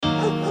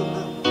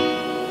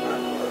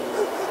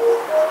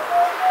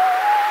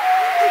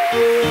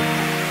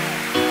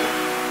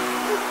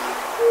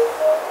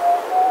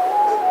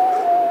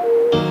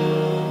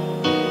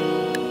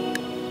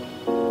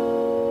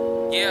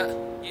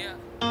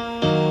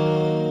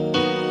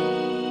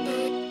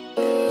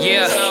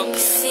Yeah.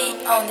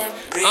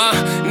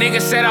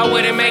 Niggas said I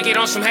wouldn't make it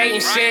on some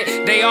hating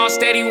shit. They all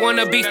steady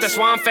wanna beef, that's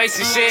why I'm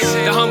facing shit.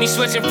 The homie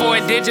switching for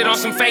a digit on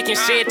some faking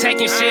shit.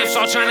 Taking shifts,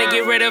 all trying to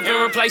get rid of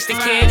and replace the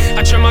kid.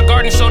 I trim my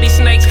garden so these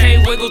snakes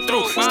can't wiggle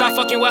through. Stop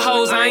fucking with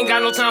hoes, I ain't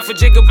got no time for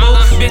jigaboo.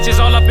 Bitches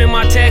all up in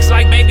my text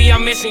like, baby,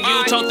 I'm missing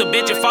you. Told the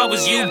bitch if I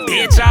was you,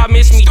 bitch, I'd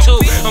miss me too.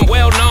 I'm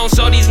well known,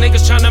 so these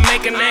niggas tryna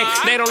make a name.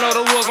 They don't know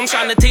the rules, I'm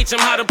trying to teach them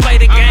how to play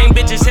the game.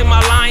 Bitches hit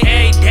my line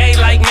every day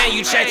like, man,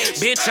 you check.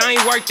 Bitch, I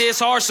ain't worked this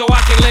hard so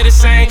I can let it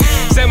sing.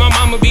 Say my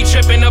mama be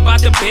trippin'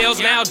 about the bills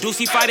now.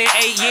 Deucey fighting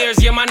 8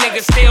 years, yeah, my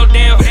nigga still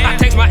down. I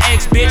text my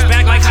ex bitch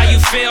back like, how you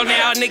feel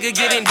now? Nigga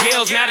getting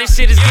deals, now this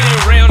shit is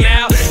getting real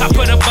now. I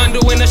put a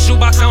bundle in the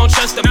shoebox, I don't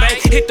trust the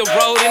bank. Hit the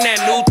road in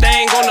that new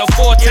thing on the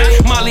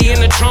 14. Molly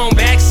in the trone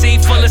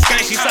backseat full of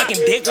skank. She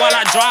sucking dick while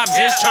I drive,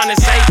 just tryna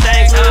say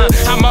thanks.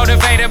 I'm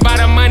motivated by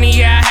the money,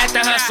 yeah, I had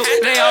to hustle.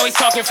 They always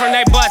talking from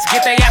their butts,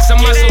 get they ass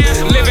some muscle.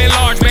 Living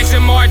large makes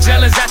them more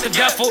jealous at the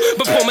duffel.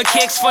 But pull my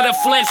kicks for the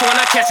flips when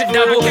I catch a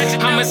double.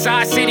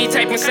 Homicide City,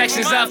 taping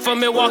sections up for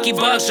Milwaukee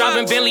Bucks.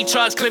 Driving Billy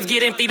trucks, clips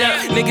get emptied up.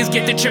 Niggas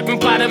get the trip and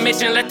plot a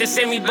mission, let the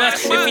semi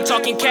bust. If we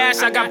talking cash,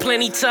 I got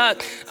plenty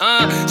tucked.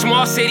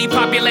 Small city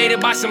populated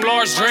by some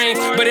large dreams.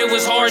 But it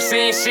was hard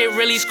seeing shit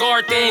really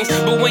scarred things.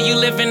 But when you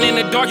living in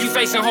the dark, you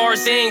facing hard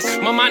things.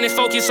 My mind is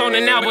focused on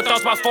the now, but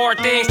thoughts about far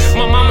things.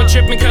 My mama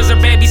tripping cause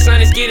her baby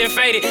son is getting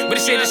faded. But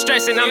this shit is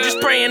stressing, I'm just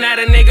praying that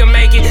a nigga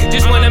make it.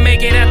 Just wanna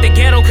make it out the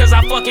ghetto cause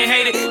I fucking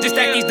hate it. Just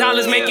stack these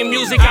dollars making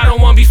music, I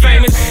don't wanna be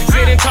famous.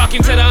 Sitting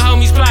talking to the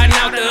homies plotting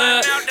out the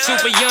hood.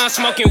 Super young,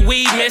 smoking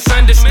weed,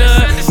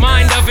 misunderstood.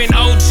 Mind of an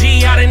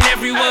OG out in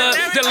every wood.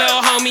 The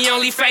little homie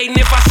only fading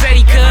if I said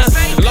he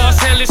could. Los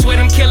Angeles with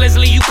them killers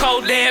leave you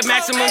cold dead.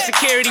 Maximum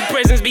security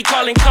prisons be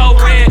calling code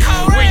red.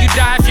 Where you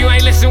die if you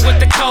ain't listen what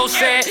the code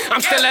said.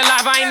 I'm still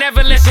alive, I ain't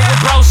never listen what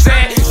bro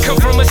said.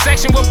 Come from a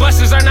section where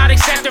buses are not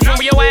accepted.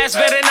 From your ass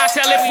better not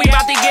tell if we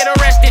about to get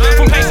arrested.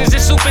 From patience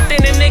is super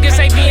thin and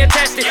niggas ain't being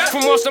tested.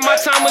 From most of my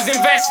time was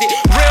invested.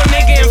 Real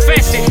nigga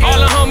infested.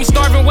 All the homies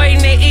starving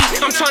waiting to eat.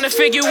 I'm trying to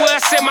figure where I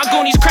sit, my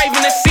goonies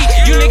craving a seat.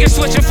 You niggas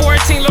switching for a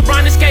team,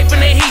 LeBron escaping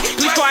the heat.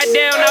 Please quiet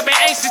down, I've been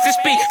anxious to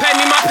speak. Pay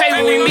me my pay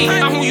when we meet.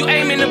 I'm who you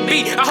aiming to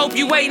be. I hope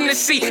you waiting to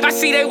see. I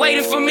see they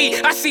waiting for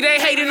me. I see they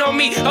hating on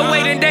me. I'm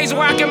waiting days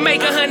where I can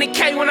make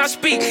 100K when I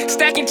speak.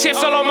 Stacking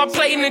chips all on my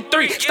plate in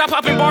 3. Stop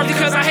popping bars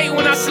because I hate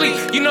when I sleep.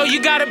 You know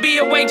you gotta be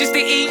awake just to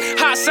eat.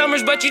 Hot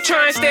summers, but you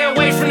try and stay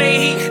away from the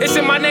heat. It's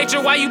in my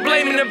nature, why you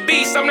blaming the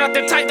beast? I'm not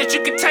the type that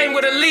you can tame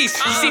with a leash.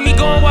 You see me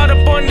going wild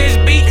up on this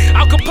beat.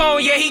 Al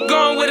Capone, yeah, he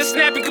going with a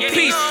snapping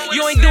capiche.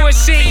 You ain't doing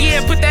shit,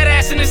 yeah, put that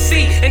ass in the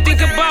seat. And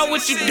think about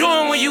what you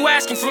doing when you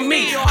asking for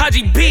me.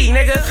 Ojage B,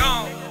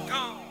 nigga.